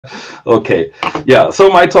Okay, yeah, so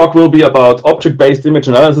my talk will be about object-based image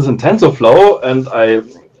analysis in TensorFlow, and I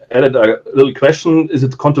added a little question: is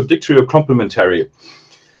it contradictory or complementary?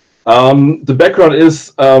 The background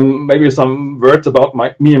is maybe some words about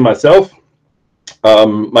me and myself.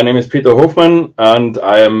 My name is Peter Hofman, and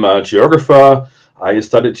I am a geographer. I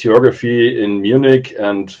studied geography in Munich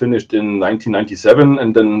and finished in 1997,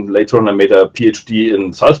 and then later on I made a PhD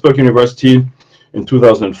in Salzburg University in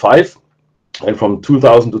 2005. And from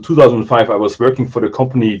 2000 to 2005, I was working for the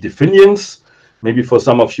company Definiens. Maybe for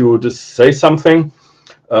some of you, this says something.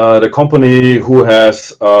 The company who has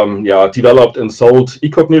developed and sold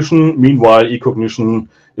eCognition. Meanwhile, eCognition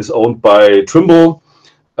is owned by Trimble.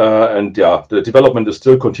 And yeah, the development is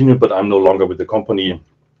still continued, but I'm no longer with the company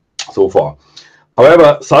so far.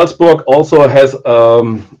 However, Salzburg also has,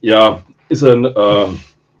 is an,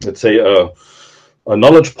 let's say, a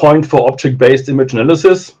knowledge point for object-based image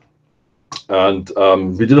analysis. And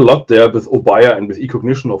we did a lot there with OBIA and with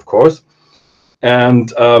eCognition, of course.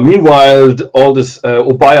 And meanwhile, all this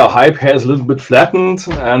OBIA hype has a little bit flattened.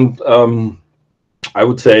 And I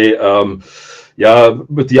would say,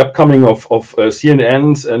 with the upcoming of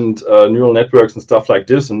CNNs and neural networks and stuff like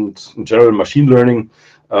this, and in general machine learning,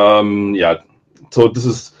 so this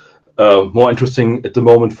is more interesting at the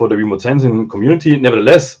moment for the remote sensing community.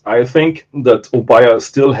 Nevertheless, I think that OBIA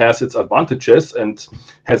still has its advantages and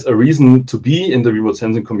has a reason to be in the remote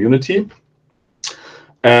sensing community.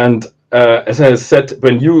 And as I said,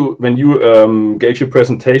 when you gave your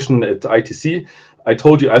presentation at ITC, I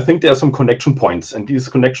told you I think there are some connection points, and these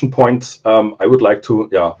connection points I would like to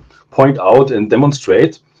point out and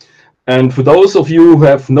demonstrate. And for those of you who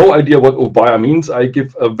have no idea what OBIA means, I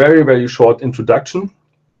give a very, very short introduction.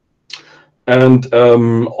 And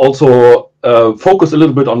also focus a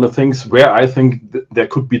little bit on the things where I think there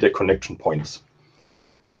could be the connection points.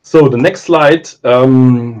 So the next slide,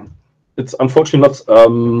 it's unfortunately not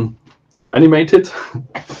animated.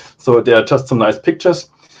 So there are just some nice pictures.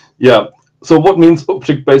 Yeah, so what means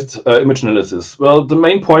object-based image analysis? Well, the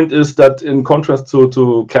main point is that in contrast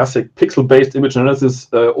to classic pixel-based image analysis,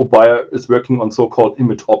 OBIA is working on so-called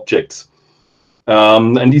image objects.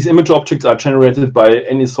 And these image objects are generated by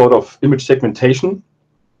any sort of image segmentation.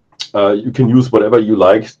 You can use whatever you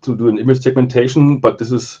like to do an image segmentation, but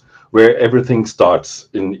this is where everything starts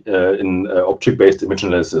in object-based image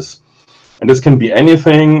analysis. And this can be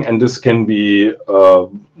anything, and this can be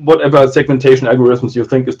whatever segmentation algorithms you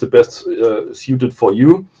think is the best suited for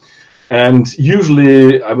you. And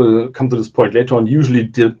usually, I will come to this point later on, usually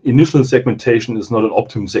the initial segmentation is not an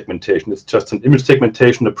optimum segmentation. It's just an image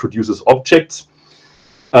segmentation that produces objects.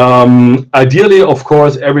 Ideally, of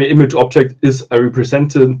course, every image object is a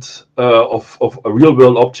representative of a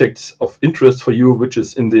real-world object of interest for you, which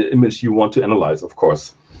is in the image you want to analyze, of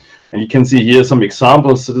course. And you can see here some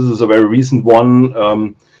examples. So this is a very recent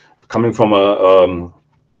one coming from a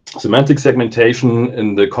semantic segmentation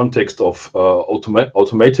in the context of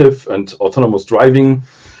automotive and autonomous driving.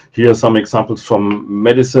 Here are some examples from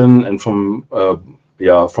medicine and from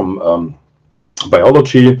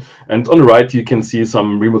biology. And on the right, you can see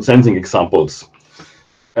some remote sensing examples.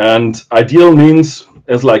 And ideal means,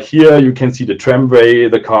 as like here, you can see the tramway,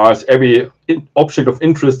 the cars, every object of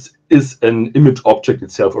interest is an image object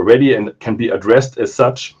itself already, and can be addressed as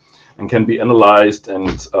such, and can be analyzed,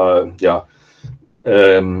 and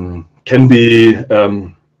can be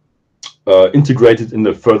integrated in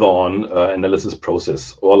the further on analysis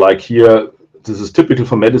process. Or like here, this is typical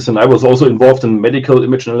for medicine. I was also involved in medical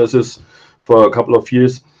image analysis for a couple of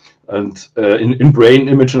years, and in brain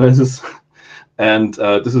image analysis. And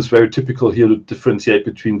this is very typical here to differentiate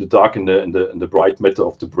between the dark and the bright matter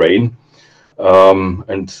of the brain.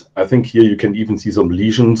 And I think here you can even see some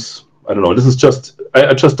lesions. I don't know. This is just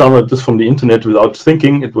I just downloaded this from the internet without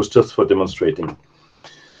thinking. It was just for demonstrating.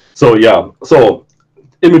 So yeah. So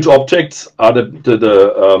image objects are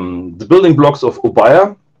the building blocks of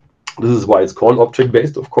OBIA. This is why it's called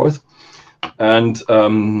object-based, of course. And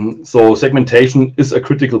so segmentation is a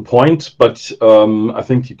critical point, but I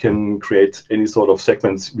think you can create any sort of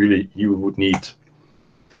segments really you would need.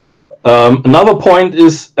 Another point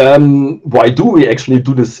is why do we actually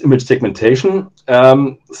do this image segmentation?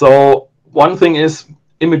 So one thing is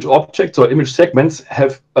image objects or image segments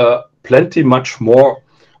have plenty much more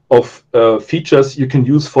of features you can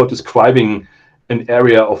use for describing an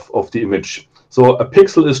area of the image. So a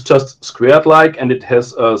pixel is just squared-like, and it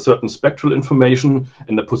has a certain spectral information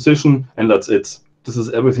and a position, and that's it. This is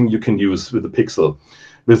everything you can use with a pixel.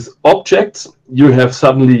 With objects, you have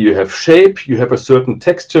shape, you have a certain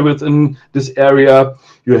texture within this area.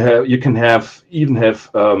 You can even have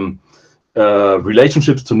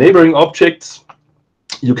relationships to neighboring objects.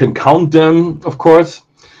 You can count them, of course.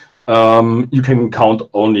 You can count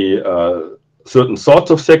only certain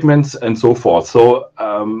sorts of segments and so forth. So,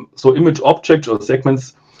 so image objects or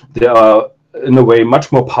segments, they are in a way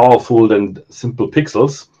much more powerful than simple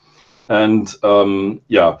pixels. And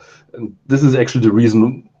yeah, this is actually the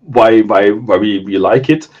reason why we like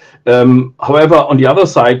it. However, on the other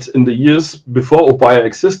side, in the years before OBIA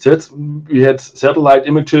existed, we had satellite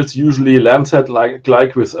images, usually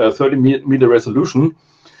Landsat-like with 30-meter resolution.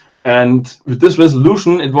 And with this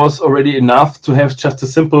resolution, it was already enough to have just a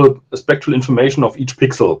simple spectral information of each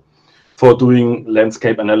pixel for doing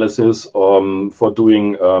landscape analysis, for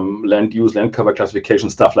doing land use, land cover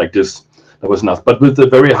classification, stuff like this. That was enough. But with the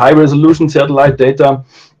very high resolution satellite data,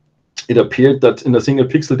 it appeared that in a single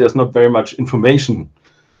pixel, there's not very much information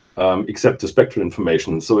except the spectral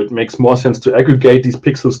information. So it makes more sense to aggregate these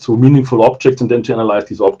pixels to meaningful objects and then to analyze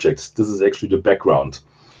these objects. This is actually the background.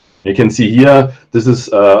 You can see here, this is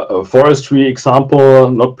a forestry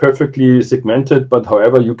example, not perfectly segmented, but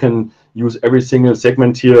however, you can use every single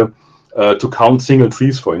segment here to count single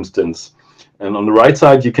trees, for instance. And on the right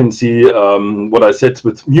side, you can see what I said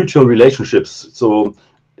with mutual relationships. So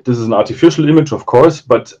this is an artificial image, of course,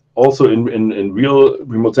 but also in real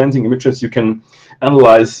remote sensing images, you can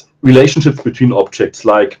analyze relationships between objects.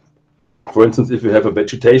 Like, for instance, if you have a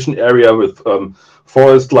vegetation area with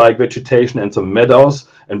forest-like vegetation and some meadows,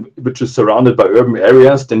 and which is surrounded by urban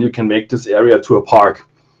areas, then you can make this area to a park.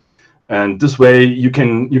 And this way, you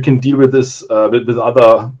can deal with this with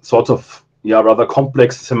other sorts of rather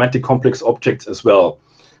complex, semantic complex objects as well.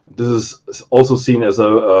 This is also seen as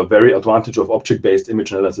a very advantage of object-based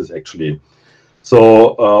image analysis, actually.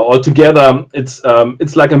 So altogether,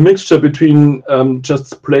 it's like a mixture between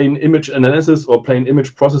just plain image analysis or plain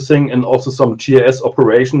image processing and also some GIS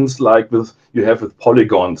operations, like you have with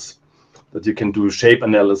polygons, that you can do shape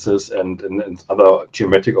analysis and other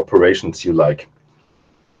geometric operations you like.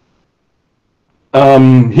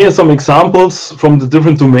 Here are some examples from the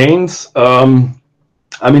different domains.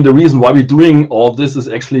 I mean, the reason why we're doing all this is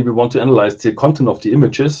actually we want to analyze the content of the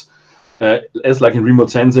images. As like in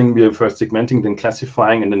remote sensing, we are first segmenting, then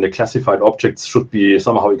classifying, and then the classified objects should be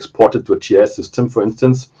somehow exported to a GIS system, for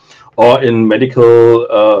instance, or in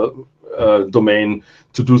medical domain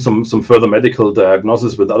to do some further medical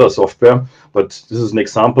diagnosis with other software. But this is an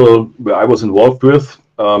example where I was involved with.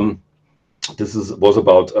 This was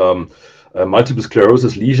about multiple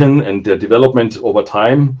sclerosis lesion and their development over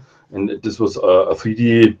time. And this was a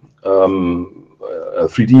 3D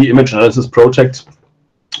image analysis project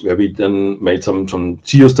where we then made some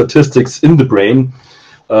geostatistics in the brain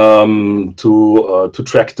to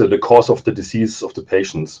track the cause of the disease of the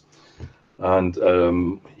patients. And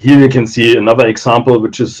here you can see another example,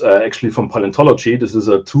 which is actually from paleontology. This is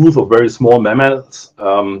a tooth of very small mammals.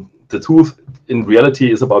 The tooth in reality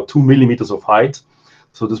is about 2 millimeters of height.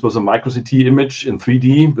 So this was a micro-CT image in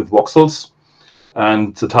 3D with voxels.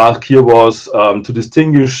 And the task here was to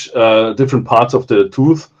distinguish different parts of the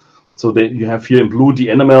tooth. So that you have here in blue the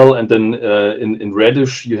enamel, and then in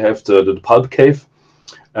reddish you have the pulp cave.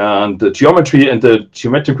 And the geometry and the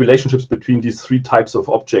geometric relationships between these three types of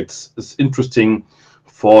objects is interesting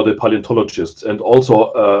for the paleontologists, and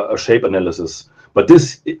also a shape analysis. But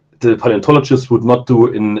this, the paleontologist would not do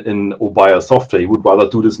in OBIA software. He would rather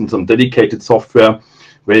do this in some dedicated software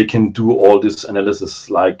where you can do all this analysis,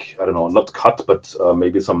 like, I don't know, not CAD, but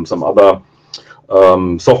maybe some other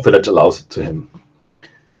software that allows it to him.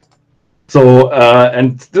 So,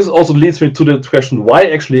 and this also leads me to the question, why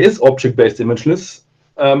actually is object-based image analysis?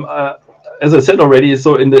 As I said already,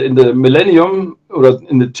 so in the millennium, or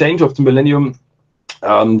in the change of the millennium,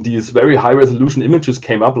 these very high-resolution images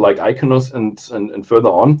came up, like Iconos and further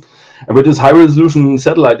on. And with these high-resolution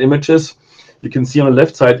satellite images, you can see on the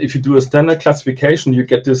left side, if you do a standard classification, you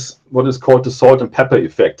get this, what is called the salt and pepper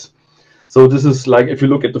effect. So this is like, if you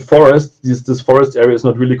look at the forest, this forest area is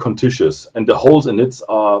not really contiguous, and the holes in it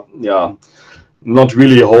are, not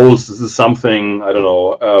really holes. This is something, I don't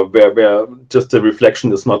know, where just the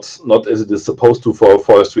reflection is not as it is supposed to for a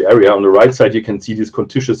forestry area. On the right side, you can see these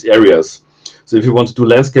contiguous areas. So if you want to do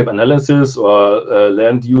landscape analysis or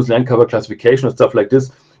land use, land cover classification or stuff like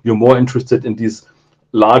this, you're more interested in these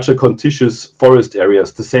larger contiguous forest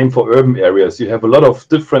areas. The same for urban areas. You have a lot of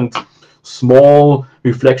different small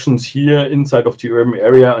reflections here inside of the urban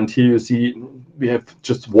area, and here you see we have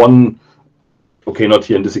just one, okay, not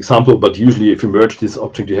here in this example, but usually if you merge this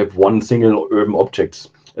object, you have one single urban object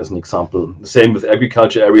as an example. The same with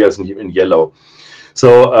agriculture areas in yellow.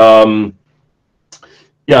 So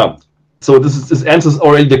yeah, so this answers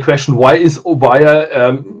already the question, why is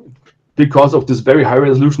OBIA, because of this very high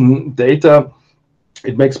resolution data,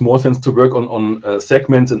 it makes more sense to work on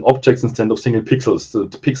segments and objects instead of single pixels.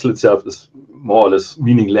 The pixel itself is more or less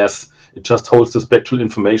meaningless. It just holds the spectral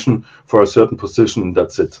information for a certain position, and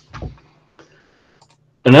that's it.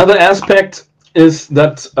 Another aspect is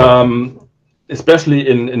that, especially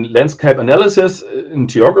in landscape analysis, in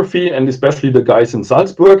geography, and especially the guys in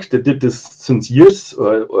Salzburg, they did this since years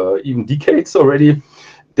or even decades already.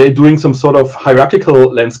 They're doing some sort of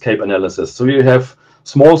hierarchical landscape analysis. So you have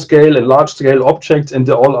small scale and large scale objects, and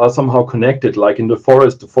they all are somehow connected. Like in the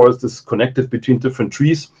forest is connected between different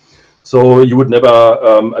trees. So you would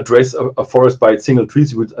never address a forest by its single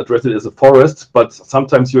trees. You would address it as a forest, but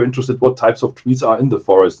sometimes you're interested what types of trees are in the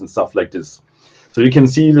forest and stuff like this. So you can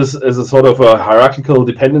see this as a sort of a hierarchical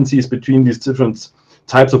dependencies between these different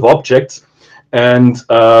types of objects. And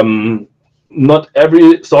not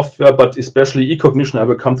every software, but especially eCognition, I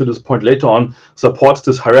will come to this point later on, supports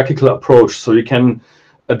this hierarchical approach. So you can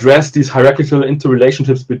address these hierarchical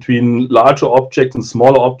interrelationships between larger objects and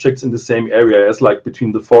smaller objects in the same area, as like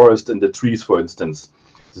between the forest and the trees, for instance.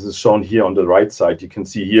 This is shown here on the right side. You can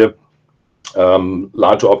see here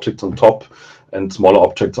larger objects on top and smaller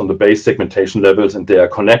objects on the base segmentation levels, and they are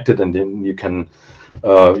connected, and then you can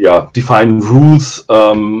define rules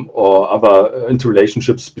or other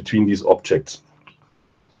interrelationships between these objects.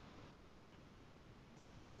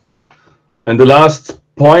 And the last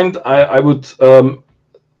point I would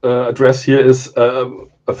address here is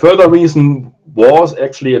a further reason was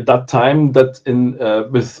actually at that time that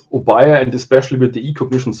with OBIA and especially with the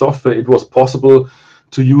eCognition software, it was possible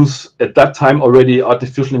to use at that time already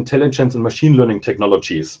artificial intelligence and machine learning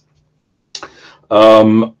technologies.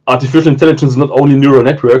 Artificial intelligence is not only neural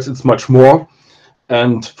networks, it's much more.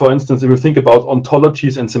 And for instance, if you think about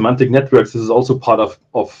ontologies and semantic networks, this is also part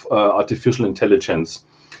of artificial intelligence.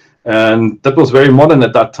 And that was very modern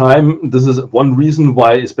at that time. This is one reason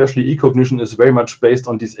why especially eCognition is very much based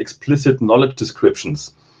on these explicit knowledge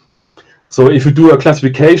descriptions. So if you do a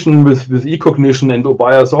classification with eCognition and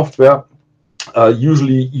OBIA software,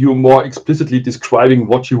 usually you're more explicitly describing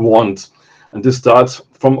what you want. And this starts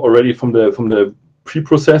already from the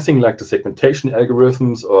pre-processing, like the segmentation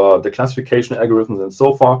algorithms or the classification algorithms and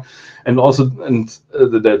so far. And also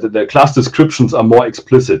the class descriptions are more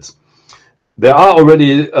explicit. There are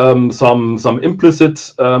already some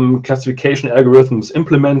implicit classification algorithms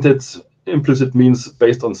implemented. Implicit means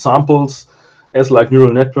based on samples, as like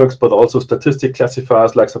neural networks, but also statistic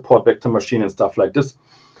classifiers like support vector machine and stuff like this.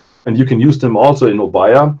 And you can use them also in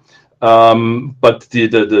OBIA. But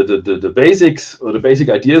the basics or the basic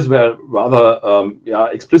ideas were rather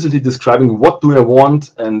explicitly describing what do I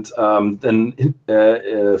want, and then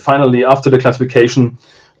finally after the classification,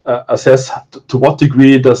 assess to what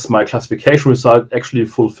degree does my classification result actually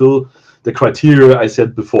fulfill the criteria I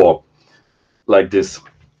said before, like this.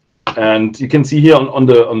 And you can see here on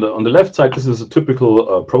the left side, this is a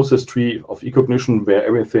typical process tree of eCognition where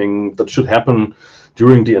everything that should happen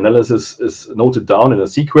during the analysis is noted down in a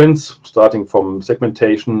sequence, starting from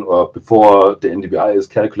segmentation or before the NDVI is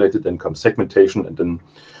calculated, then comes segmentation and then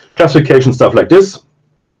classification, stuff like this.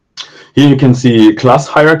 Here you can see class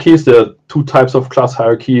hierarchies. There are two types of class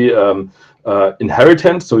hierarchy.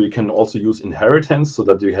 Inheritance, so you can also use inheritance so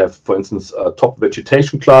that you have, for instance, a top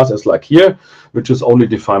vegetation class as like here, which is only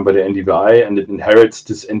defined by the NDVI, and it inherits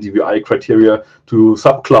this NDVI criteria to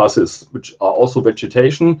subclasses, which are also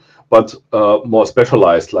vegetation, but more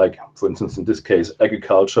specialized, like, for instance, in this case,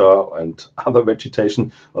 agriculture and other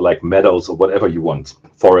vegetation, or like meadows or whatever you want,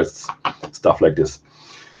 forests, stuff like this.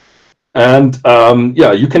 And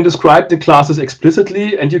you can describe the classes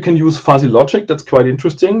explicitly, and you can use fuzzy logic. That's quite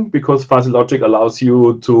interesting because fuzzy logic allows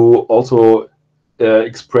you to also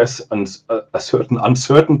express a certain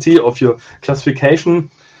uncertainty of your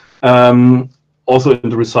classification, also in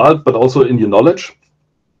the result, but also in your knowledge.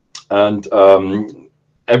 And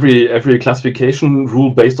every classification rule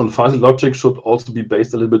based on fuzzy logic should also be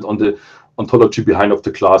based a little bit on the ontology behind of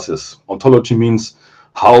the classes. Ontology means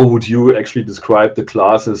how would you actually describe the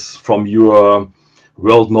classes from your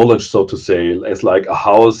world knowledge, so to say, as like a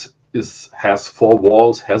house has 4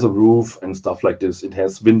 walls, has a roof and stuff like this. It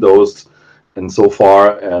has windows and so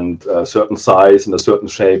far, and a certain size and a certain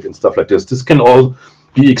shape and stuff like this. This can all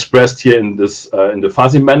be expressed here in this in the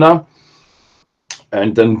fuzzy manner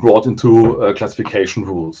and then brought into classification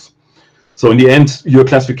rules. So in the end, your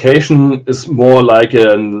classification is more like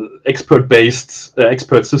an expert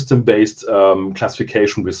system-based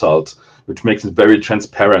classification result, which makes it very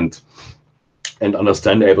transparent and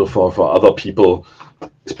understandable for other people,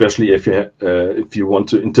 especially if you want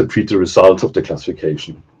to interpret the results of the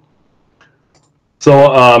classification.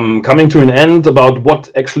 So coming to an end about what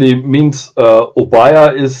actually means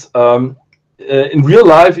OBIA is in real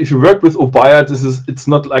life, if you work with OBIA, it's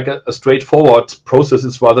not like a straightforward process.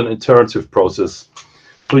 It's rather an iterative process.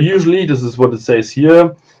 So usually, this is what it says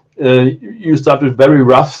here. You start with very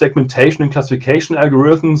rough segmentation and classification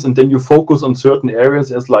algorithms, and then you focus on certain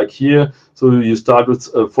areas, as like here. So you start with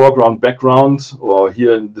a foreground, background, or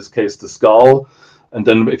here in this case the skull. And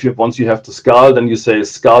then once you have the skull, then you say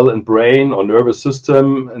skull and brain or nervous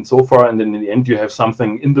system and so far. And then in the end, you have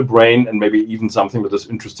something in the brain and maybe even something that is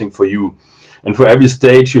interesting for you. And for every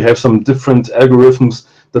stage, you have some different algorithms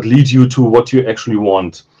that lead you to what you actually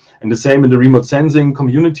want. And the same in the remote sensing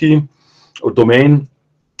community or domain.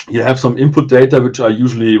 You have some input data, which are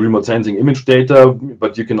usually remote sensing image data,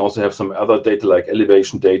 but you can also have some other data like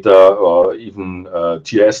elevation data or even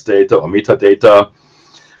GIS data or metadata.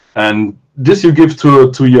 And this you give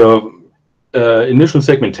to your initial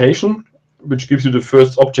segmentation, which gives you the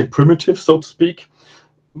first object primitive, so to speak.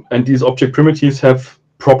 And these object primitives have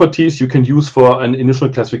properties you can use for an initial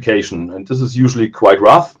classification. And this is usually quite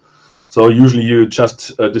rough. So usually you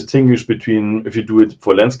just distinguish between, if you do it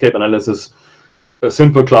for landscape analysis,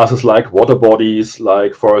 simple classes like water bodies,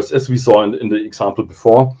 like forests, as we saw in the example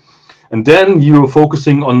before. And then you're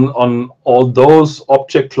focusing on all those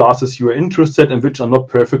object classes you are interested in, which are not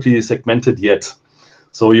perfectly segmented yet.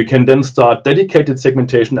 So you can then start dedicated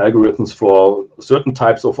segmentation algorithms for certain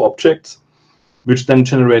types of objects, which then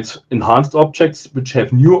generates enhanced objects, which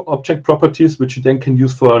have new object properties, which you then can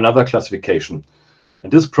use for another classification.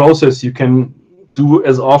 And this process you can do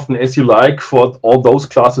as often as you like for all those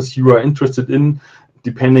classes you are interested in,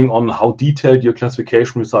 depending on how detailed your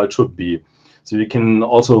classification result should be. So you can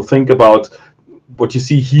also think about what you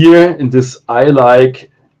see here in this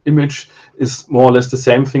eye-like image is more or less the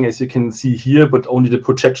same thing as you can see here, but only the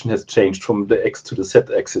projection has changed from the X to the Z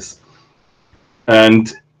axis.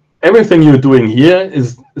 And everything you're doing here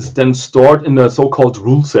is then stored in a so-called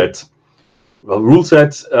rule set. Well, rule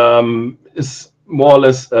set is more or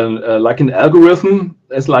less like an algorithm.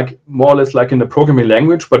 It's like more or less like in a programming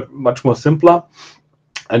language, but much more simpler.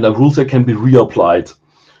 And a rule set can be reapplied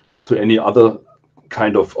to any other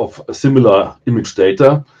kind of similar image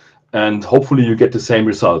data, and hopefully you get the same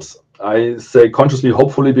results. I say consciously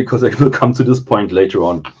hopefully because I will come to this point later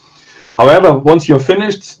on. However, once you're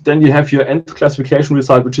finished, then you have your end classification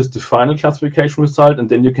result, which is the final classification result, and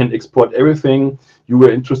then you can export everything you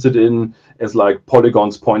were interested in as like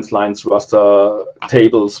polygons, points, lines, raster,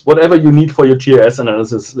 tables, whatever you need for your GIS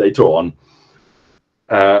analysis later on.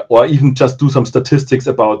 Or even just do some statistics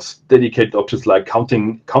about dedicated objects like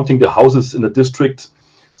counting the houses in a district.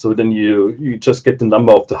 So then you just get the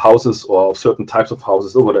number of the houses or of certain types of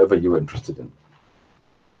houses or whatever you're interested in.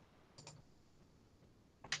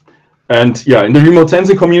 And yeah, in the remote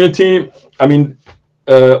sensing community, I mean,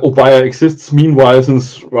 OBIA exists meanwhile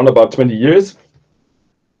since around about 20 years,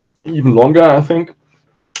 even longer, I think.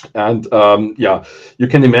 And yeah, you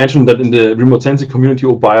can imagine that in the remote sensing community,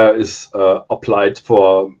 OBIA is applied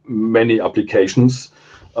for many applications.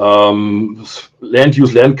 Land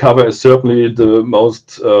use, land cover is certainly the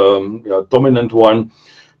most dominant one,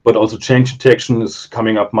 but also change detection is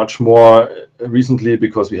coming up much more recently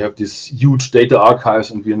because we have these huge data archives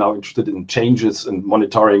and we are now interested in changes and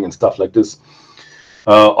monitoring and stuff like this.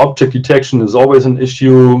 Object detection is always an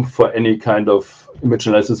issue for any kind of image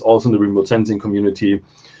analysis, also in the remote sensing community.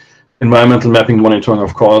 Environmental mapping monitoring,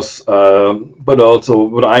 of course, but also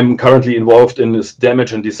what I'm currently involved in is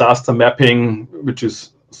damage and disaster mapping, which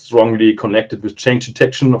is strongly connected with change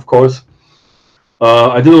detection, of course.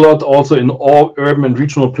 I did a lot also in all urban and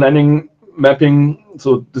regional planning mapping.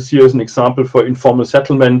 So this here is an example for informal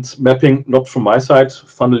settlement mapping, not from my side.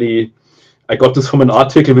 Funnily, I got this from an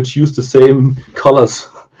article which used the same colors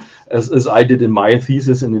as I did in my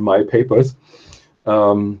thesis and in my papers.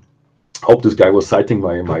 Hope this guy was citing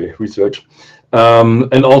my research.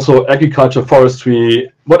 And also agriculture,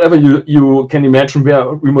 forestry, whatever you can imagine where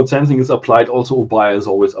remote sensing is applied, also OBIA is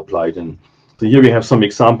always applied in. So here we have some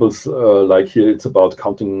examples, like here it's about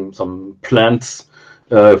counting some plants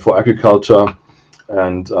for agriculture.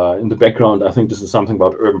 And in the background, I think this is something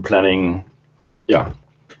about urban planning. Yeah,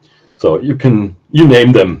 so you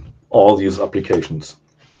name them, all these applications.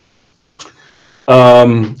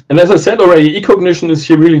 And as I said already, eCognition is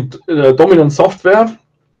here really dominant software.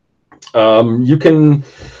 You can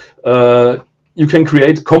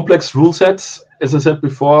create complex rule sets. As I said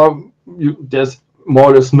before, there's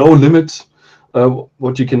more or less no limit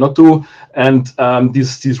what you cannot do. And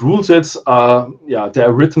these rule sets are they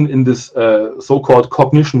are written in this so-called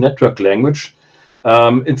cognition network language.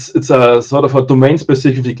 It's a sort of a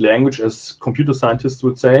domain-specific language, as computer scientists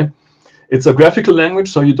would say. It's a graphical language,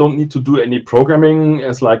 so you don't need to do any programming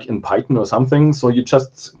as like in Python or something. So you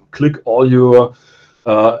just click all your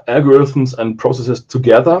algorithms and processes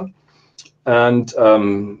together and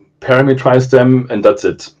parameterize them, and that's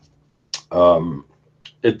it.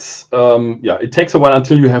 It takes a while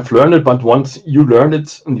until you have learned it, but once you learn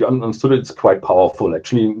it and you understood it, it's quite powerful.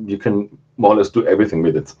 Actually, you can more or less do everything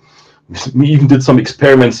with it. We even did some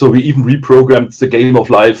experiments, so we even reprogrammed the game of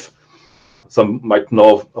life. Some might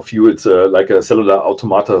know of you, it's like a cellular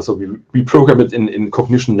automata, so we reprogram it in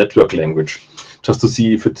cognition network language, just to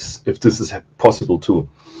see if this is possible too.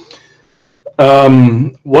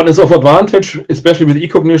 What is of advantage, especially with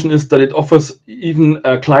eCognition, is that it offers even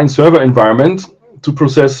a client-server environment to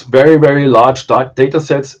process very, very large data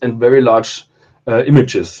sets and very large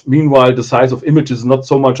images. Meanwhile, the size of images is not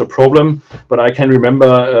so much a problem, but I can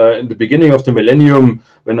remember in the beginning of the millennium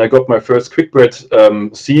when I got my first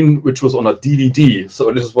QuickBread scene, which was on a DVD.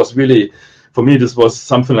 So this was really, for me, this was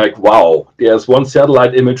something like, wow, there's one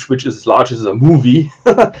satellite image which is as large as a movie.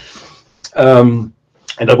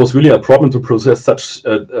 And that was really a problem to process such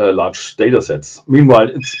large data sets. Meanwhile,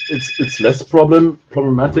 it's less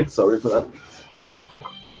problematic. Sorry for that.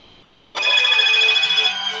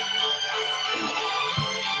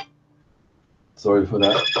 Sorry for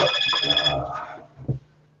that.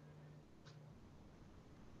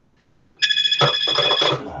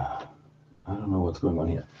 I don't know what's going on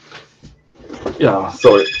here. Yeah,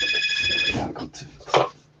 sorry. Yeah, good.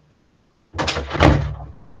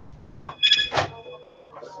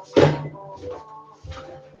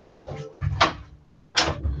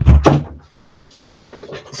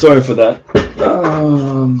 Sorry for that.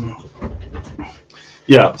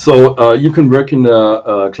 Yeah, so you can work in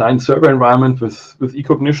a client-server environment with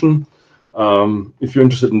eCognition. If you're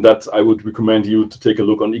interested in that, I would recommend you to take a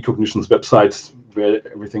look on eCognition's website, where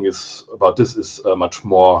everything is about this is much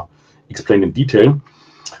more explained in detail.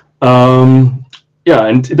 Yeah,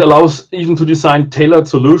 and it allows even to design tailored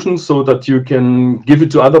solutions so that you can give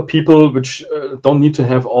it to other people which don't need to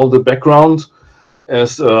have all the background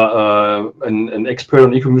as an expert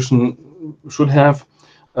on eCognition should have.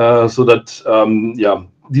 So that yeah,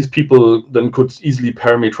 these people then could easily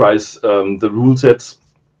parameterize the rule sets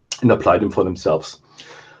and apply them for themselves.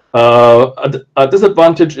 A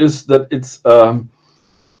disadvantage is that it's the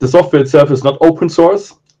software itself is not open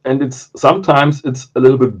source, and sometimes it's a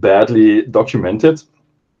little bit badly documented.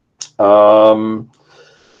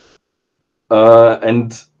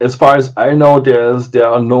 And as far as I know, there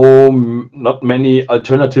are not many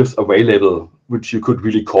alternatives available which you could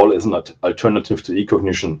really call as an alternative to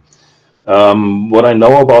eCognition. What I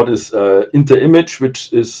know about is InterImage,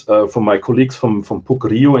 which is from my colleagues from PUC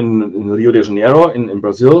Rio in Rio de Janeiro in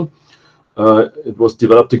Brazil. It was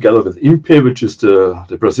developed together with INPE, which is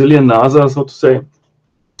the Brazilian NASA, so to say.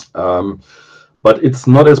 But it's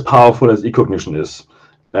not as powerful as eCognition is.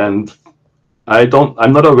 And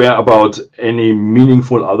I'm not aware about any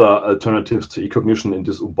meaningful other alternatives to eCognition in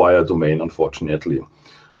this OBIA domain, unfortunately.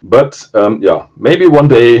 But yeah, maybe one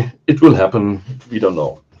day it will happen. We don't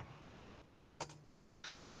know.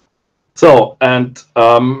 So, and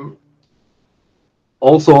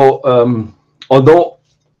also, although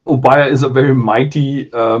OBIA is a very mighty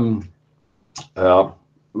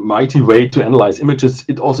way to analyze images,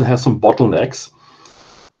 it also has some bottlenecks.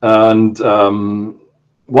 And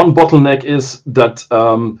one bottleneck is that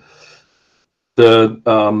the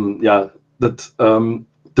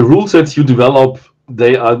rule sets you develop,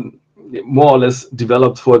 they are more or less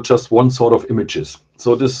developed for just one sort of images.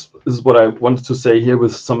 So this is what I wanted to say here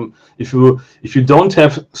with some, if you don't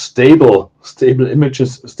have stable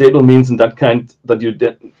images, stable means in that kind that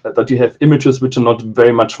you have images which are not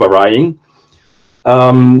very much varying,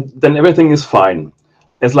 then everything is fine.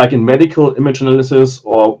 As like in medical image analysis,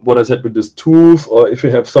 or what I said with these tools, or if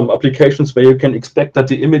you have some applications where you can expect that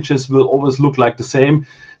the images will always look like the same,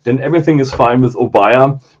 then everything is fine with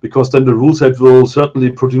OBIA, because then the rule set will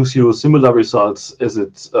certainly produce you similar results as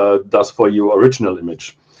it does for your original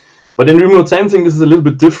image. But in remote sensing, this is a little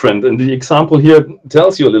bit different, and the example here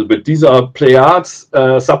tells you a little bit. These are Pleiades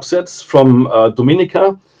subsets from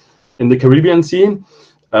Dominica in the Caribbean Sea,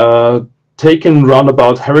 taken round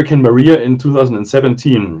about Hurricane Maria in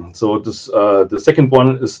 2017. So this, the second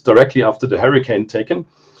one is directly after the hurricane taken,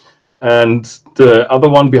 and the other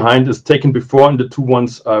one behind is taken before, and the two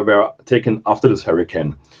ones were taken after this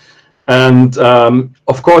hurricane. And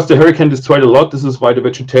of course, the hurricane destroyed a lot. This is why the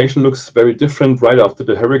vegetation looks very different right after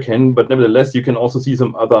the hurricane. But nevertheless, you can also see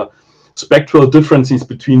some other spectral differences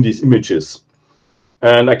between these images.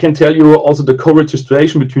 And I can tell you also the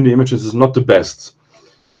co-registration between the images is not the best.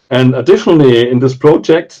 And additionally, in this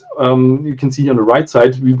project, you can see on the right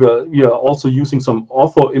side, we are also using some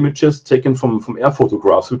ortho images taken from air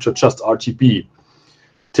photographs, which are just RGB.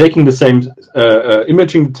 taking the same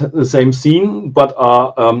imaging the same scene, but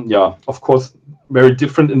are yeah, of course, very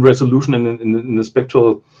different in resolution and in the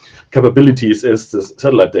spectral capabilities as the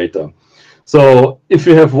satellite data. So if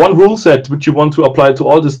you have one rule set which you want to apply to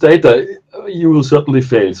all this data, you will certainly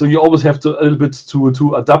fail. So you always have to a little bit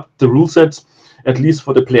to adapt the rule sets, at least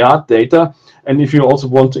for the Pléiades data. And if you also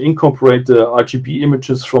want to incorporate the RGB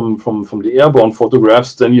images from the airborne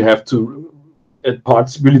photographs, then you have to at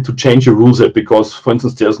parts really to change your rule set, because, for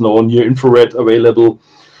instance, there's no near infrared available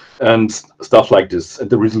and stuff like this, and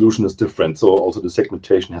the resolution is different. So also the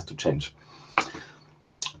segmentation has to change.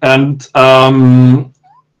 And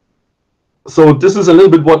so this is a little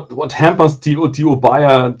bit what hampers the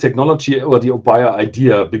OBIA technology or the OBIA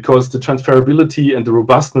idea, because the transferability and the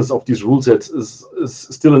robustness of these rule sets is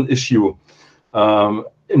still an issue.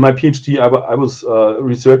 In my PhD, I was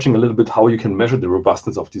researching a little bit how you can measure the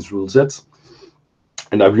robustness of these rule sets.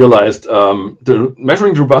 And I realized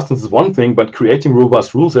measuring robustness is one thing, but creating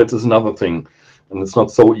robust rule sets is another thing. And it's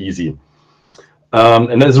not so easy.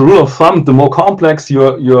 And as a rule of thumb, the more complex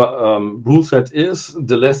your rule set is,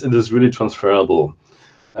 the less it is really transferable.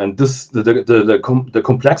 And this the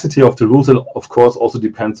complexity of the rule set, of course, also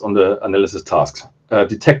depends on the analysis tasks.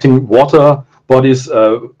 Detecting water bodies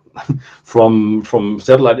from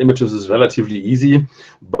satellite images is relatively easy,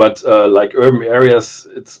 but like urban areas,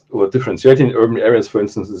 or differentiating urban areas, for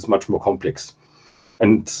instance, is much more complex.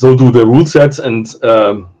 And so do the rule sets. And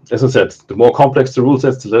as I said, the more complex the rule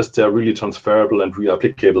sets, the less they are really transferable and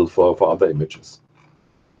reapplicable for other images.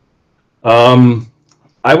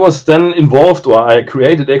 I was then involved, or I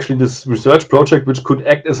created actually this research project which could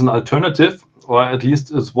act as an alternative, or at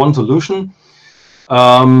least as one solution.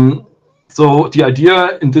 So the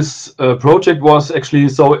idea in this project was actually,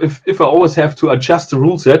 so if I always have to adjust the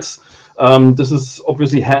rule sets, this is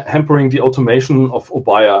obviously hampering the automation of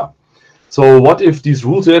OBIA. So what if these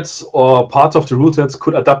rule sets or parts of the rule sets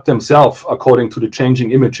could adapt themselves according to the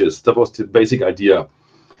changing images? That was the basic idea.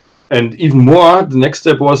 And even more, the next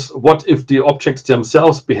step was, what if the objects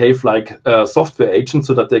themselves behave like software agents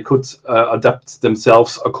so that they could adapt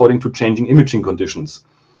themselves according to changing imaging conditions?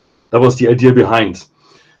 That was the idea behind.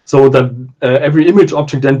 So that every image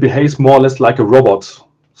object then behaves more or less like a robot.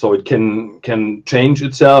 So it can change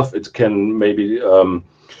itself, it can maybe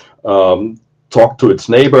talk to its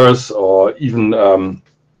neighbors, or even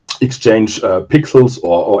exchange pixels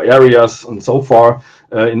or areas and so far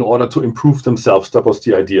in order to improve themselves. That was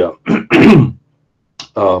the idea.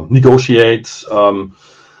 Negotiate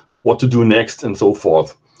what to do next and so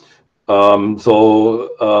forth.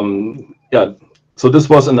 Yeah, so this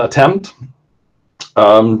was an attempt.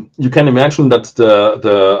 You can imagine that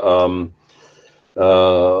the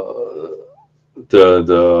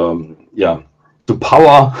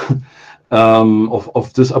power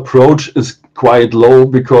of this approach is quite low,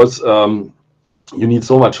 because you need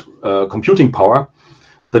so much computing power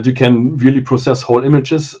that you can really process whole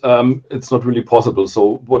images. It's not really possible.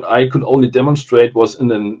 So what I could only demonstrate was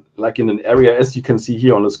in an area, as you can see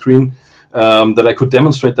here on the screen, that I could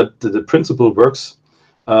demonstrate that the principle works,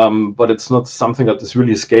 but it's not something that is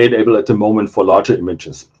really scalable at the moment for larger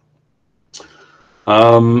images.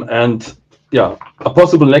 And yeah, a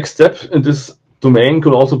possible next step in this domain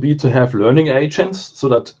could also be to have learning agents, so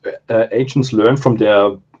that agents learn from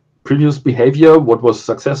their previous behavior, what was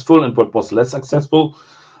successful and what was less successful,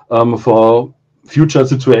 for future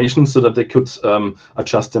situations, so that they could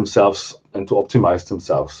adjust themselves and to optimize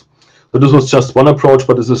themselves. So this was just one approach,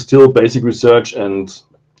 but this is still basic research, and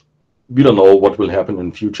we don't know what will happen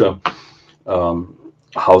in future,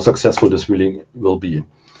 how successful this really will be.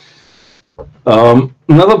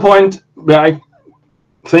 Another point where I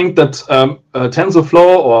think that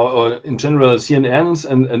TensorFlow or in general CNNs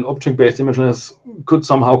and object-based images could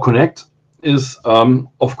somehow connect is,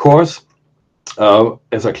 of course,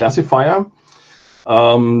 as a classifier.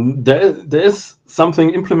 There is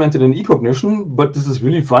something implemented in eCognition, but this is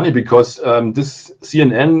really funny, because this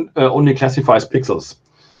CNN only classifies pixels.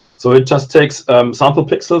 So it just takes sample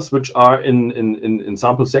pixels, which are in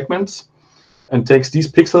sample segments, and takes these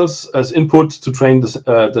pixels as input to train the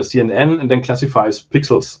CNN, and then classifies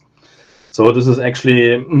pixels. So this is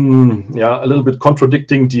actually yeah, a little bit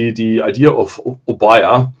contradicting the idea of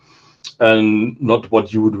OBIA, and not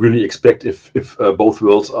what you would really expect if both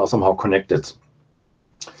worlds are somehow connected.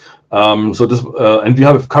 So this and we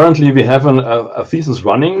have a thesis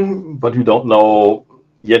running, but we don't know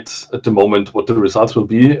yet at the moment what the results will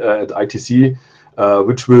be at ITC,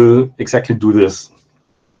 which will exactly do this.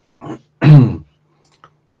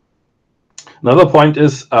 Another point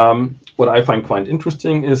is, what I find quite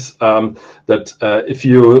interesting is that if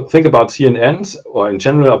you think about CNNs, or in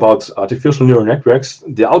general about artificial neural networks,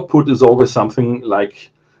 the output is always something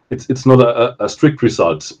like, it's not a strict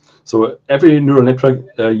result. So every neural network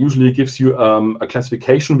usually gives you a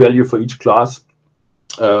classification value for each class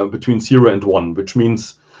between 0 and 1, which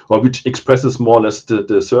means, or which expresses more or less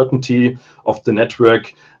the certainty of the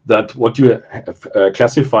network that what you have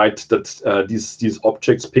classified, that these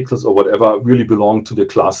objects, pixels or whatever, really belong to the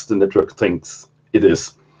class the network thinks it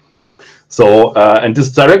is. So, and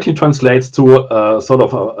this directly translates to a sort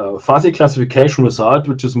of a fuzzy classification result,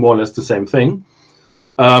 which is more or less the same thing,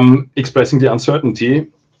 expressing the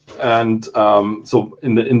uncertainty. And so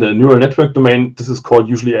in the neural network domain, this is called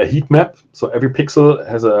usually a heat map. So every pixel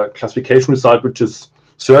has a classification result which is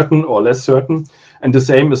certain or less certain. And the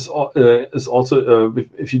same is also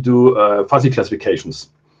if you do fuzzy classifications.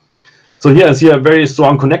 So here I see a very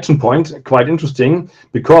strong connection point, quite interesting,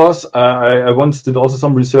 because I once did also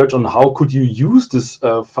some research on how could you use this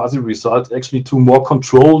fuzzy result actually to more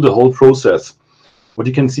control the whole process. What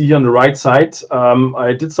you can see here on the right side,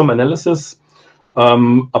 I did some analysis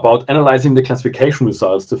about analyzing the classification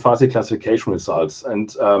results, the fuzzy classification results.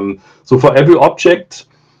 And so for every object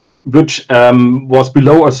which was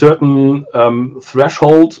below a certain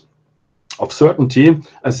threshold of certainty,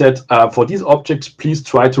 I said, for these objects, please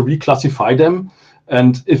try to reclassify them.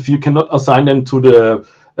 And if you cannot assign them to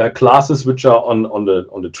the classes which are on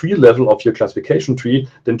the tree level of your classification tree,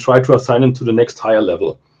 then try to assign them to the next higher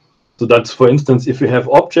level. So that's, for instance, if you have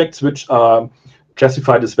objects which are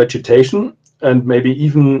classified as vegetation, and maybe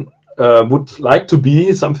even would like to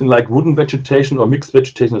be something like wooden vegetation or mixed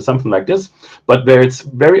vegetation or something like this, but where it's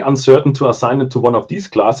very uncertain to assign it to one of these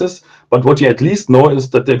classes, but what you at least know is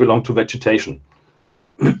that they belong to vegetation.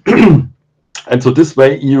 And so this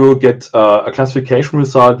way you get a classification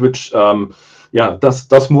result which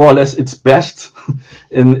does more or less its best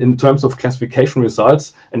in terms of classification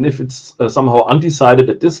results. And if it's somehow undecided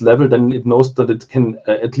at this level, then it knows that it can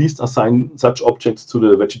at least assign such objects to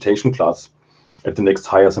the vegetation class at the next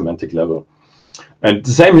higher semantic level. And the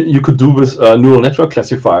same you could do with neural network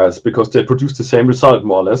classifiers, because they produce the same result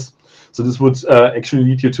more or less. So this would actually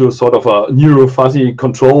lead you to a sort of a neuro fuzzy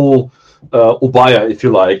control OBIA, if you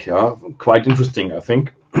like. Yeah? Quite interesting, I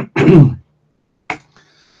think.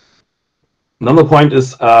 Another point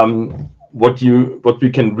is what we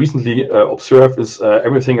can recently observe is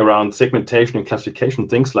everything around segmentation and classification,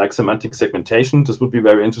 things like semantic segmentation. This would be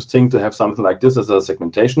very interesting to have something like this as a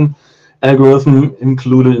segmentation algorithm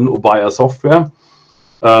included in OBIA software.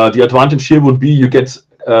 The advantage here would be you get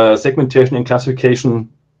segmentation and classification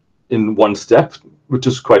in one step, which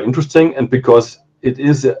is quite interesting. And because it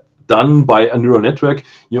is done by a neural network,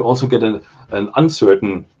 you also get an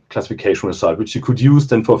uncertain classification result, which you could use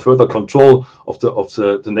then for further control of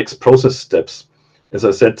the next process steps. As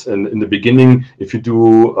I said in the beginning, if you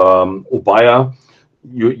do OBIA,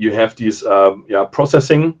 you have these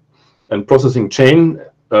processing and processing chain,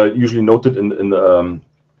 usually noted in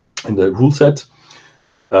the rule set.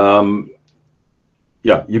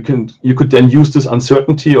 You could then use this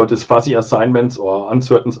uncertainty or this fuzzy assignments or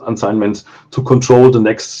uncertain assignments to control the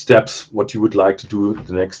next steps, what you would like to do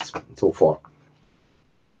the next, and so forth.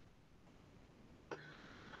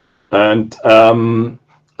 And a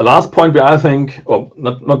last point where I think, or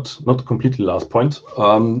not completely last point,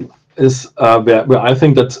 is where I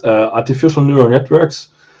think that artificial neural networks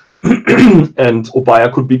and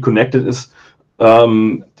OBIA could be connected is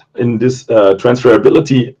in this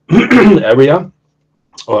transferability area,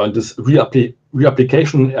 or this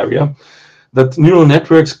reapplication area, that neural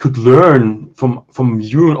networks could learn from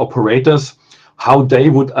neural operators how they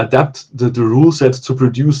would adapt the rule sets to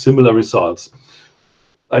produce similar results.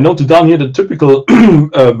 I noted down here the typical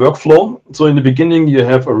workflow. So in the beginning, you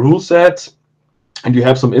have a rule set, and you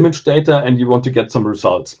have some image data, and you want to get some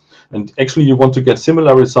results. And actually, you want to get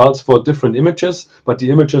similar results for different images, but the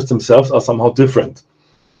images themselves are somehow different.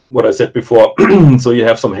 What I said before, so you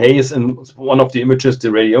have some haze in one of the images, the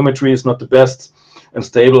radiometry is not the best and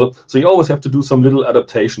stable. So you always have to do some little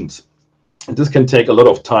adaptations. And this can take a lot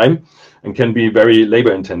of time and can be very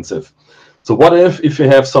labor intensive. So what if you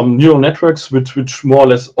have some neural networks which more or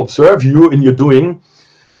less observe you in your doing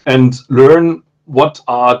and learn what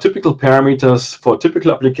are typical parameters for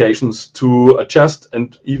typical applications to adjust,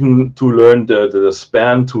 and even to learn the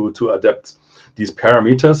span to adapt these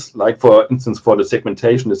parameters, like for instance for the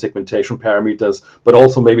segmentation parameters, but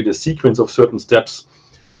also maybe the sequence of certain steps.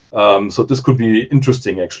 So this could be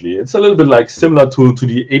interesting actually. It's a little bit like similar to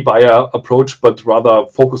the OBIA approach, but rather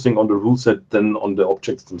focusing on the rule set than on the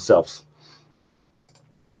objects themselves.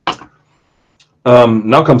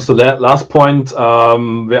 Now comes the last point,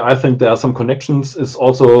 where I think there are some connections. Is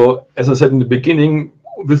also, as I said in the beginning,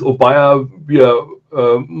 with OBIA, we are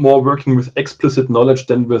more working with explicit knowledge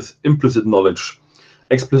than with implicit knowledge.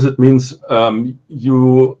 Explicit means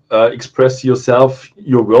you express yourself,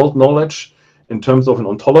 your world knowledge in terms of an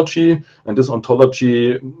ontology, and this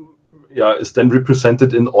ontology is then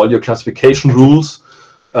represented in all your classification rules.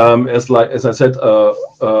 As I said,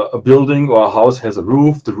 a building or a house has a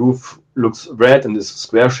roof. The roof looks red and is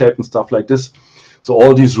square shaped and stuff like this. So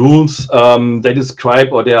all these rules, they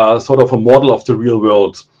describe, or they are sort of a model of the real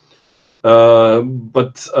world.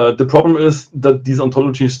 But the problem is that these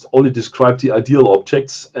ontologies only describe the ideal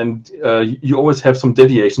objects, and you always have some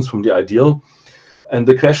deviations from the ideal. And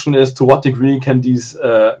the question is, to what degree can these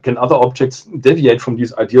can other objects deviate from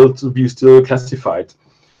these ideals to be still classified?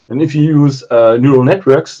 And if you use neural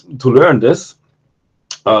networks to learn this,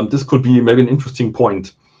 this could be maybe an interesting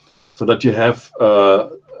point, so that you have,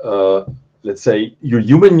 let's say, your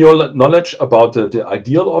human knowledge about the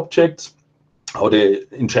ideal objects, how they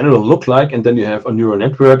in general look like, and then you have a neural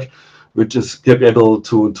network which is able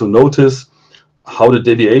to notice how the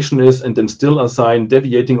deviation is, and then still assign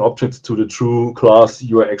deviating objects to the true class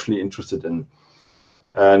you are actually interested in.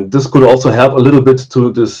 And this could also help a little bit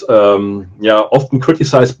to this often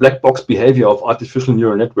criticized black box behavior of artificial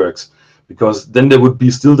neural networks, because then there would be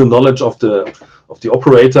still the knowledge of the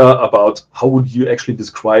operator about how would you actually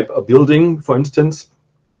describe a building, for instance,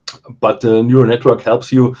 but the neural network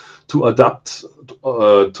helps you to adapt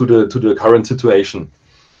to the current situation.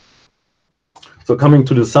 So coming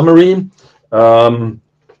to the summary,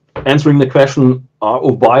 answering the question, are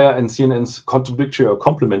OBIA and CNNs contradictory or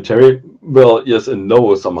complementary? Well, yes and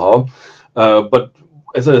no somehow. But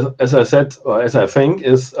as I said, or as I think,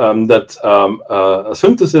 is that a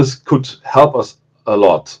synthesis could help us a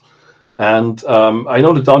lot. And I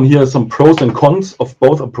noted down here some pros and cons of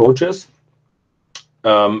both approaches.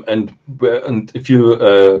 And if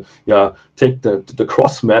you take the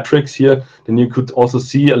cross matrix here, then you could also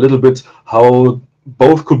see a little bit how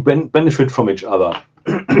both could benefit from each other.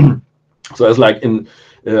 So as like in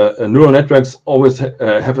neural networks always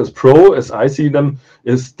have as pro, as I see them,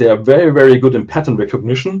 is they are very, very good in pattern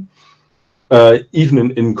recognition.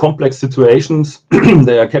 Even in complex situations,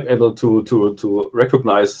 they are able to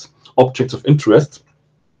recognize objects of interest.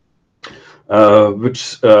 And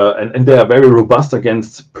they are very robust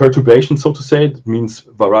against perturbation, so to say. It means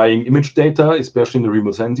varying image data, especially in the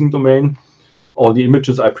remote sensing domain. All the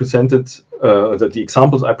images I presented, the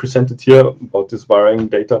examples I presented here about this varying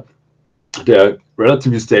data, they are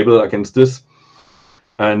relatively stable against this.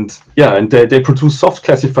 And yeah, and they produce soft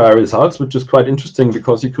classifier results, which is quite interesting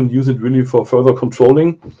because you can use it really for further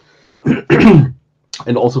controlling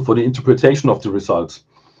and also for the interpretation of the results.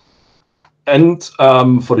 And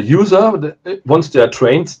for the user, once they are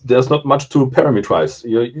trained, there's not much to parameterize.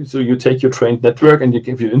 So you take your trained network and you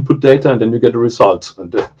give your input data, and then you get a result.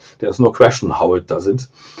 And there's no question how it does it.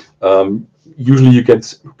 Usually you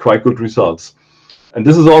get quite good results. And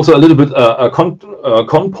this is also a little bit a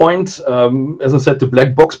con point. As I said, the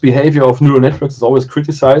black box behavior of neural networks is always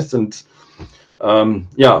criticized. And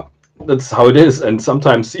yeah, that's how it is. And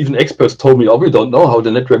sometimes even experts told me, oh, we don't know how the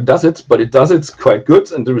network does it, but it does it quite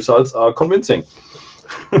good, and the results are convincing.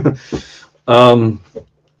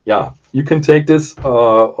 Yeah, you can take this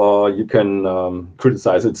or you can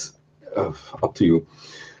criticize it, up to you.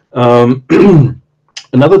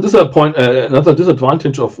 Another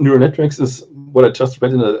disadvantage of neural networks is what I just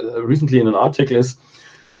read recently in an article is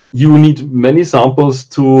you need many samples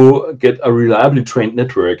to get a reliably trained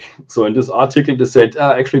network. So in this article, they said,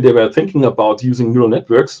 actually, they were thinking about using neural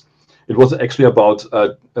networks. It was actually about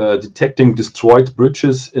detecting destroyed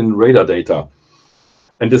bridges in radar data.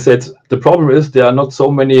 And they said, the problem is there are not so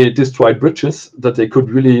many destroyed bridges that they could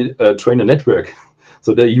really train a network.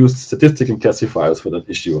 So they used statistical classifiers for that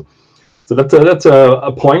issue. So that's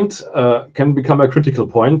a point, can become a critical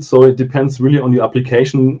point. So it depends really on the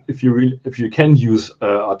application if you can use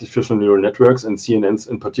artificial neural networks and CNNs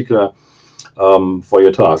in particular for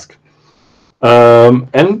your task.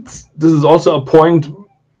 And this is also a point,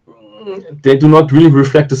 they do not really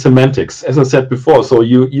reflect the semantics, as I said before. So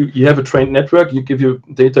you have a trained network, you give your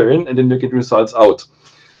data in, and then you get results out.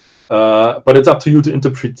 But it's up to you to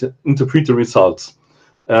interpret the results.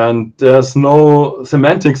 And there's no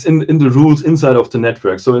semantics in the rules inside of the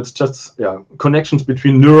network. So it's just connections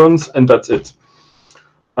between neurons, and that's it.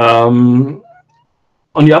 On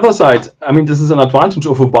the other side, I mean, this is an advantage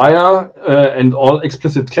of OBIA and all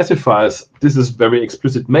explicit classifiers. This is very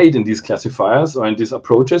explicit made in these classifiers or in these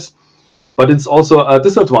approaches. But it's also a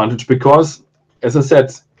disadvantage because, as I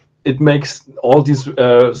said, it makes all these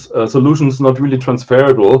solutions not really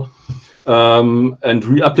transferable and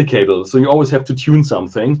reapplicable. So you always have to tune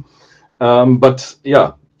something. But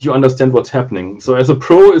yeah, you understand what's happening. So as a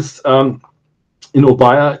pro, is in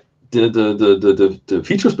OBIA, the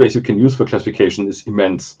feature space you can use for classification is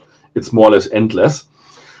immense. It's more or less endless.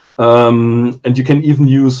 And you can even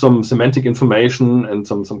use some semantic information and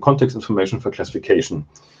some context information for classification,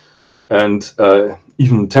 and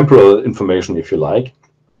even temporal information if you like.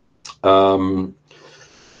 And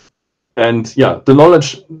yeah, the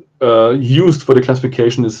knowledge used for the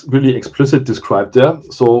classification is really explicit described there.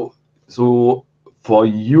 So for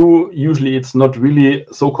you, usually it's not really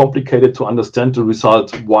so complicated to understand the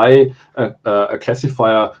result, why a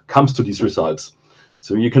classifier comes to these results.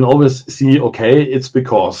 So you can always see, okay, it's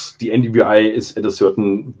because the NDVI is at a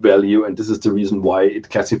certain value, and this is the reason why it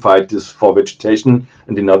classified this for vegetation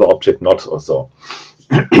and another object not, or so.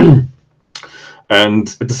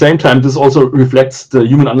 And at the same time, this also reflects the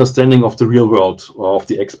human understanding of the real world, or of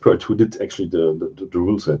the expert who did actually the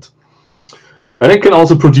rule set. And it can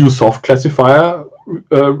also produce soft classifier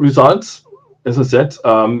results. As I said,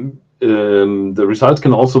 the results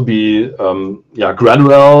can also be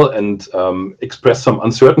gradual and express some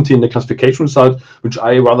uncertainty in the classification result, which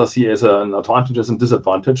I rather see as an advantage as a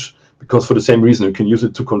disadvantage, because for the same reason, you can use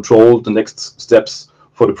it to control the next steps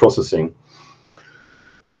for the processing.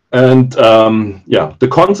 And yeah, the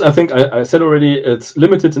cons, I think I said already, it's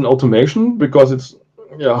limited in automation because it's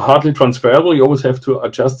hardly transferable. You always have to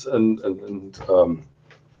adjust and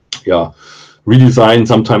redesign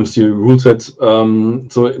sometimes your rule set.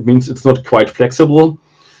 So it means it's not quite flexible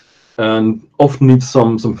and often needs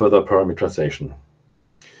some further parameterization.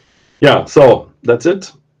 Yeah, so that's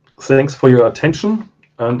it. Thanks for your attention,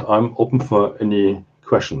 and I'm open for any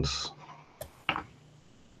questions.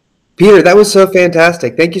 Peter, that was so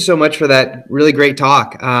fantastic. Thank you so much for that really great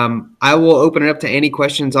talk. I will open it up to any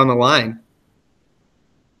questions on the line.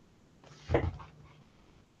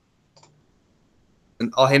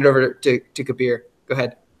 And I'll hand it over to Kabir. Go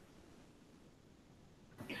ahead.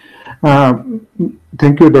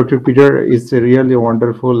 Thank you, Dr. Peter. It's really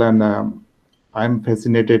wonderful, and I'm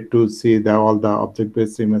fascinated to see all the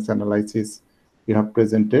object-based image analysis you have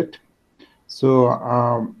presented.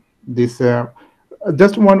 So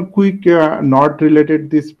just one quick not related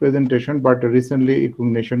this presentation, but recently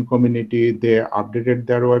eCognition community, they updated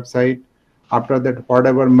their website. After that,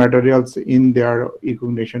 whatever materials in their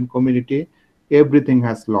eCognition community, everything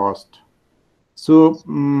has lost. So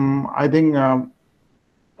I think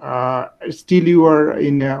still you are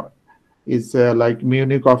in like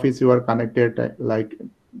Munich office, you are connected like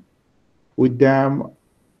with them.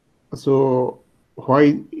 So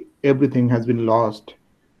why everything has been lost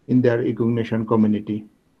in their eCognition community?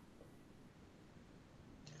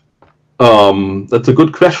 That's a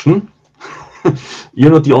good question.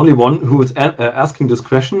 You're not the only one who is asking this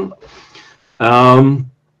question.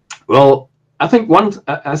 Well, I think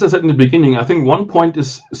as I said in the beginning, I think one point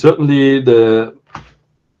is certainly the,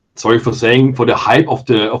 sorry for saying, for the hype of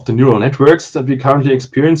the neural networks that we're currently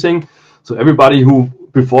experiencing. So everybody who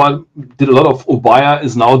before did a lot of OBIA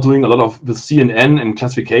is now doing a lot of the CNN and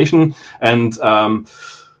classification. And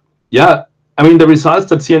yeah, I mean, the results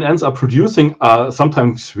that CNNs are producing are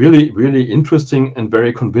sometimes really, really interesting and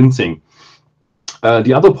very convincing.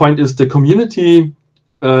 The other point is the community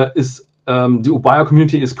the OBIA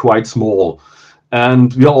community is quite small,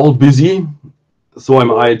 and we are all busy. So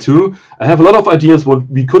am I too. I have a lot of ideas what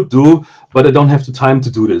we could do, but I don't have the time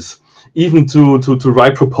to do this. Even to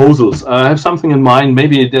write proposals. I have something in mind.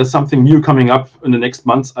 Maybe there's something new coming up in the next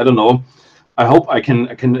months. I don't know. I hope I can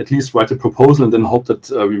at least write a proposal and then hope that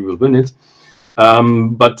we will win it.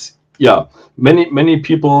 But yeah, many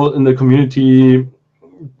people in the community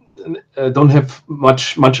don't have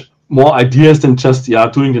much more ideas than just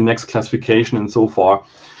doing the next classification and so far.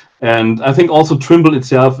 And I think also Trimble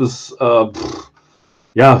itself is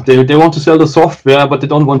they want to sell the software, but they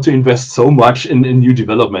don't want to invest so much in new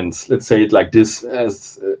developments. Let's say it like this,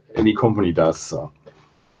 as any company does. So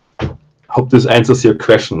hope this answers your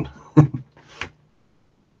question.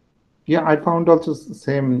 Yeah, I found also the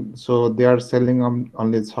same. So they are selling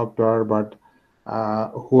only software, but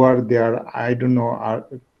who are there? I don't know.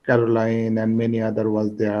 Caroline and many other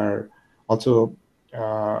was there. Also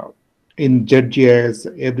in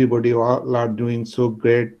JetJS, everybody all are doing so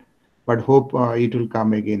great, but hope it will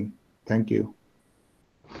come again. Thank you.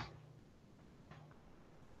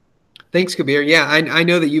 Thanks, Kabir. Yeah, I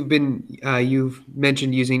know that you've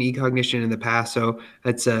mentioned using eCognition in the past, so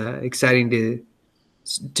that's exciting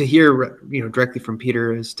to hear directly from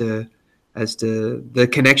Peter as to to the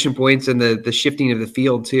connection points and the shifting of the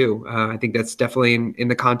field too. I think that's definitely in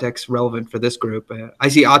the context relevant for this group. I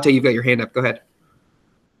see Ate, you've got your hand up. Go ahead.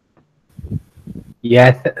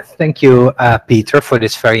 Yeah, thank you, Peter, for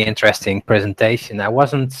this very interesting presentation. I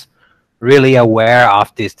wasn't really aware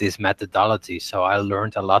of this methodology, so I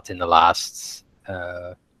learned a lot in the last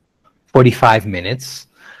 45 minutes.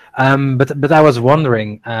 But I was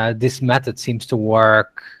wondering, this method seems to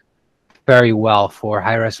work very well for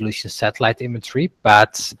high-resolution satellite imagery,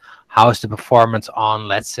 but how is the performance on,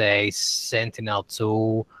 let's say,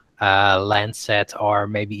 Sentinel-2, Landsat, or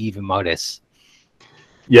maybe even MODIS?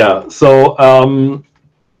 Yeah, so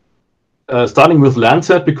starting with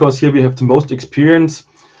Landsat, because here we have the most experience,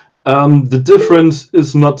 the difference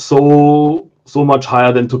is not so much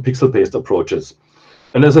higher than to pixel-based approaches.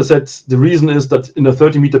 And as I said, the reason is that in a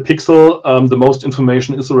 30-meter pixel, the most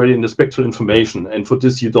information is already in the spectral information. And for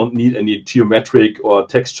this, you don't need any geometric or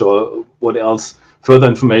texture or what else, further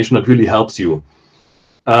information that really helps you.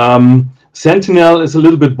 Sentinel is a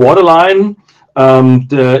little bit borderline.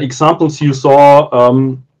 The examples you saw,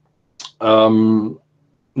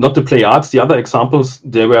 not the Pleiades, the other examples,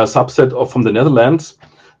 they were a subset of from the Netherlands.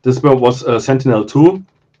 This one was Sentinel-2.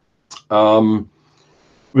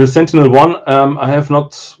 With Sentinel-1, I have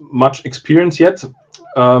not much experience yet.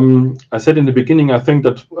 I said in the beginning, I think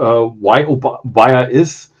that why OBIA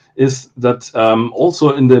is that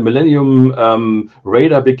also in the Millennium,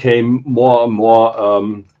 radar became more and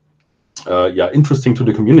more interesting to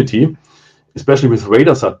the community, especially with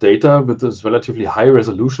RadarSat data with this relatively high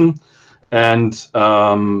resolution. And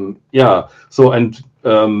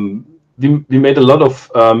we made a lot of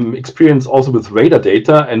experience also with radar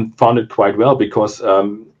data and found it quite well, because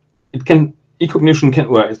eCognition can,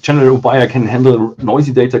 or general OBIA can handle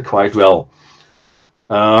noisy data quite well.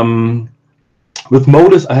 With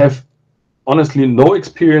MODIS, I have honestly no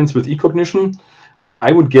experience with eCognition.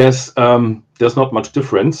 I would guess there's not much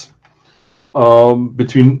difference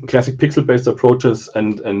between classic pixel-based approaches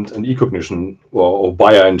and eCognition or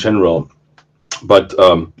OBIA in general. But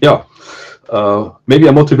maybe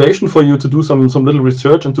a motivation for you to do some little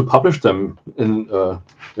research and to publish them in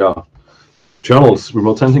journals,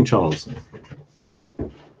 remote sensing journals.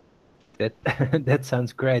 That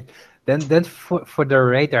sounds great. Then for the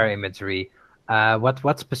radar imagery,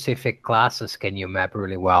 what specific classes can you map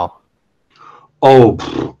really well? Oh,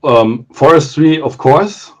 forestry, of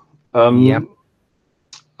course. Water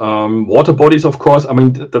bodies, of course. I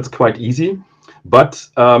mean, that's quite easy. But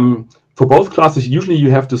for both classes, usually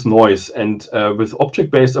you have this noise. And with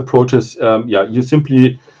object-based approaches, you're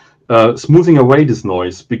simply smoothing away this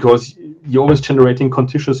noise, because you're always generating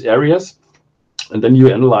contiguous areas. And then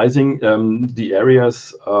you're analyzing the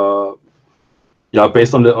areas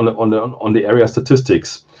based on the area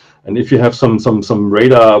statistics. And if you have some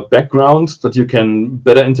radar background that you can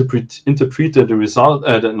better interpret the result,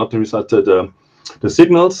 the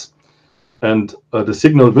signals, and the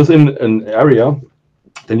signal within an area,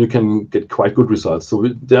 then you can get quite good results. So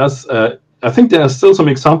there's, I think there are still some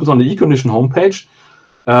examples on the eCognition homepage.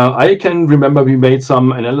 I can remember we made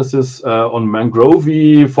some analysis on mangrove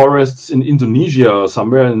forests in Indonesia or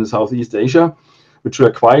somewhere in Southeast Asia, which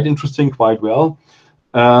were quite interesting, quite well.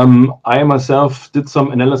 I myself did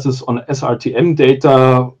some analysis on SRTM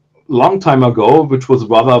data long time ago, which was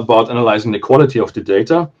rather about analyzing the quality of the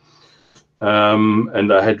data.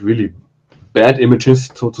 And I had really bad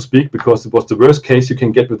images, so to speak, because it was the worst case you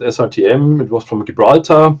can get with SRTM. It was from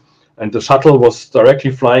Gibraltar, and the shuttle was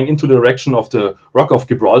directly flying into the direction of the Rock of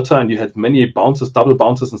Gibraltar, and you had many bounces, double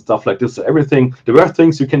bounces and stuff like this. So everything, the worst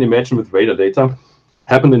things you can imagine with radar data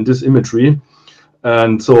happened in this imagery.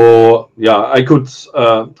 And so, yeah, I could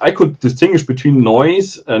distinguish between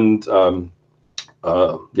noise and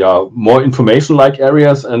more information-like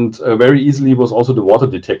areas, and very easily was also the water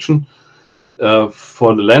detection.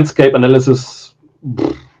 For the landscape analysis,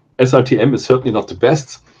 SRTM is certainly not the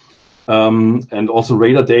best, and also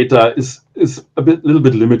radar data is a little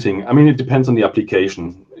bit limiting. I mean, it depends on the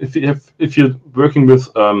application. If you're working with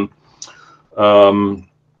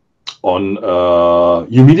on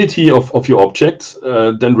humidity of your objects,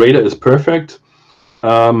 then radar is perfect.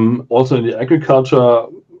 Also in the agriculture,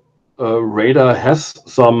 radar has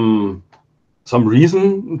some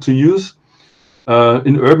reason to use.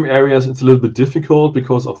 In urban areas, it's a little bit difficult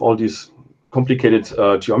because of all these complicated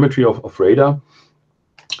geometry of radar.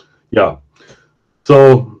 Yeah,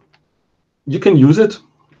 so you can use it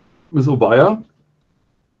with OBIA.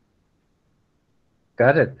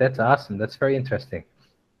 Got it. That's awesome. That's very interesting.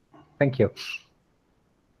 Thank you.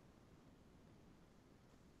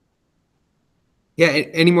 Yeah,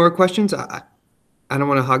 any more questions? I don't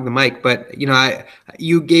want to hog the mic, but you know,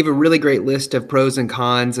 you gave a really great list of pros and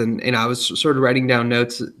cons, and I was sort of writing down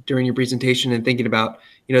notes during your presentation and thinking about,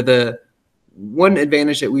 you know, the one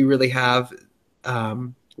advantage that we really have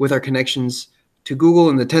with our connections to Google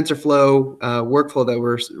and the TensorFlow workflow that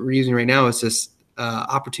we're using right now is this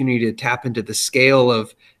opportunity to tap into the scale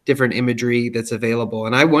of different imagery that's available.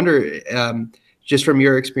 And I wonder, just from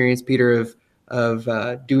your experience, Peter,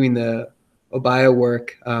 of doing the OBIA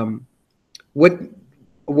work,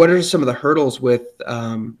 what are some of the hurdles with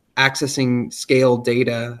accessing scaled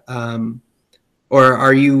data, or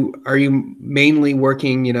are you mainly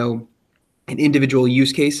working, you know, in individual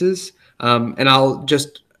use cases? And I'll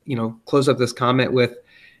just, you know, close up this comment with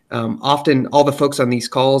often all the folks on these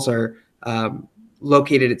calls are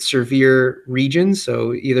located at severe regions,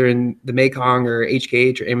 so either in the Mekong or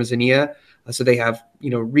HKH or Amazonia. So they have, you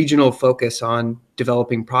know, regional focus on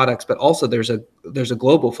developing products, but also there's a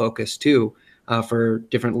global focus too for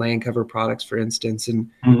different land cover products, for instance.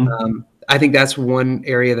 And I think that's one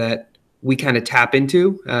area that we kind of tap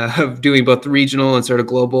into of doing both regional and sort of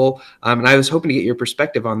global. And I was hoping to get your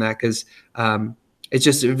perspective on that, because it's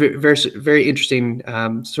just very, very interesting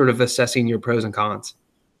sort of assessing your pros and cons.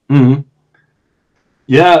 Mm-hmm.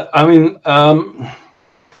 Yeah, I mean, I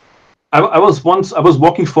was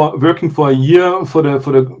working for a year for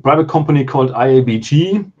the private company called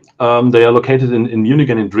IABG. They are located in Munich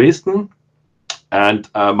and in Dresden, and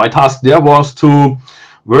my task there was to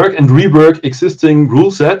work and rework existing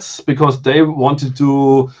rule sets, because they wanted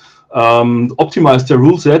to optimize their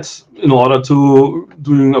rule sets in order to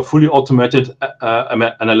doing a fully automated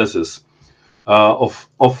analysis of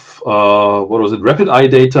what was it, rapid eye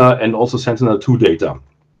data and also Sentinel-2 data.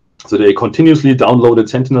 So they continuously downloaded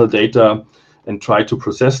Sentinel data and tried to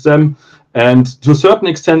process them. And to a certain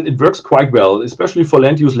extent, it works quite well, especially for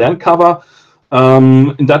land use land cover.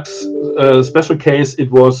 In that special case,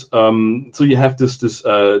 it was, so you have this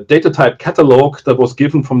data type catalog that was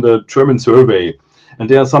given from the German survey. And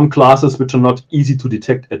there are some classes which are not easy to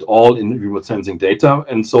detect at all in remote sensing data,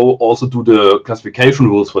 and so also do the classification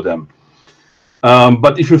rules for them.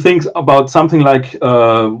 But if you think about something like,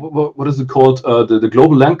 what is it called, the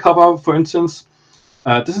global land cover, for instance,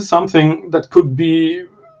 this is something that could be,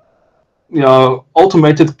 you know,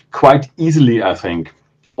 automated quite easily, I think,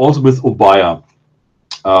 also with OBIA.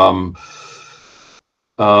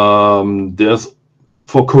 There's,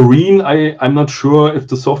 for Korean, I'm not sure if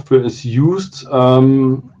the software is used.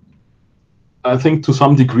 I think to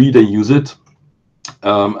some degree they use it.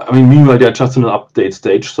 I mean, meanwhile, they're just in an update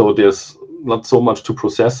stage, so there's not so much to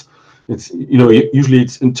process. It's, you know, usually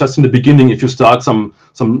it's just in the beginning. If you start some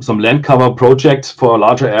land cover project for a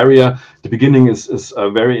larger area, the beginning is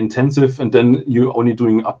very intensive, and then you're only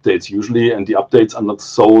doing updates usually, and the updates are not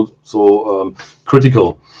so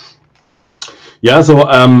critical. Yeah, so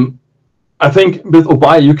I think with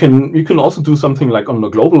OBIA you can also do something like on a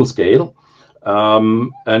global scale,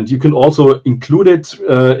 and you can also include it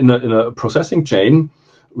in a processing chain,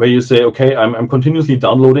 where you say, okay, I'm continuously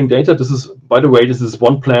downloading data. This is, by the way, this is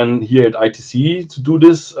one plan here at ITC to do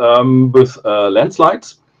this with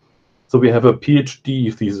landslides. So we have a PhD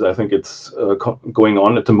thesis, I think it's going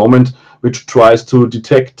on at the moment, which tries to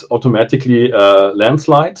detect automatically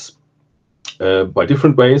landslides by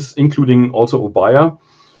different ways, including also OBIA.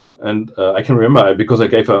 And I can remember, because I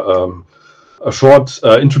gave a short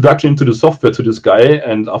introduction into the software to this guy,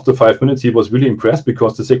 and after 5 minutes he was really impressed,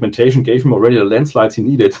 because the segmentation gave him already the landslides he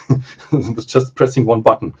needed. It was just pressing one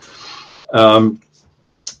button. And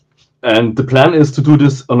the plan is to do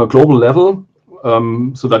this on a global level,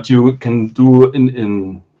 so that you can do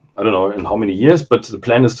in I don't know in how many years, but the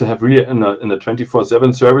plan is to have really in a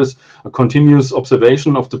 24/7 service a continuous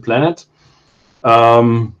observation of the planet,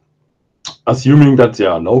 assuming that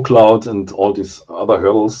there are no clouds and all these other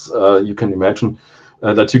hurdles you can imagine,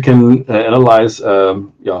 that you can analyze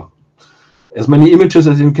yeah, as many images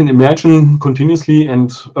as you can imagine continuously,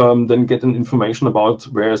 and then get an information about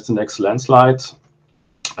where is the next landslide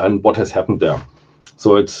and what has happened there.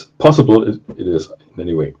 So it's possible, it is in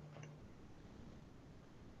any way.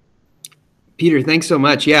 Peter, thanks so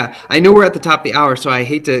much. Yeah, I know we're at the top of the hour, so I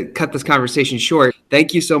hate to cut this conversation short.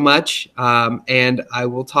 Thank you so much, and I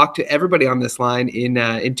will talk to everybody on this line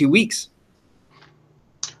in 2 weeks.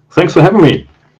 Thanks for having me.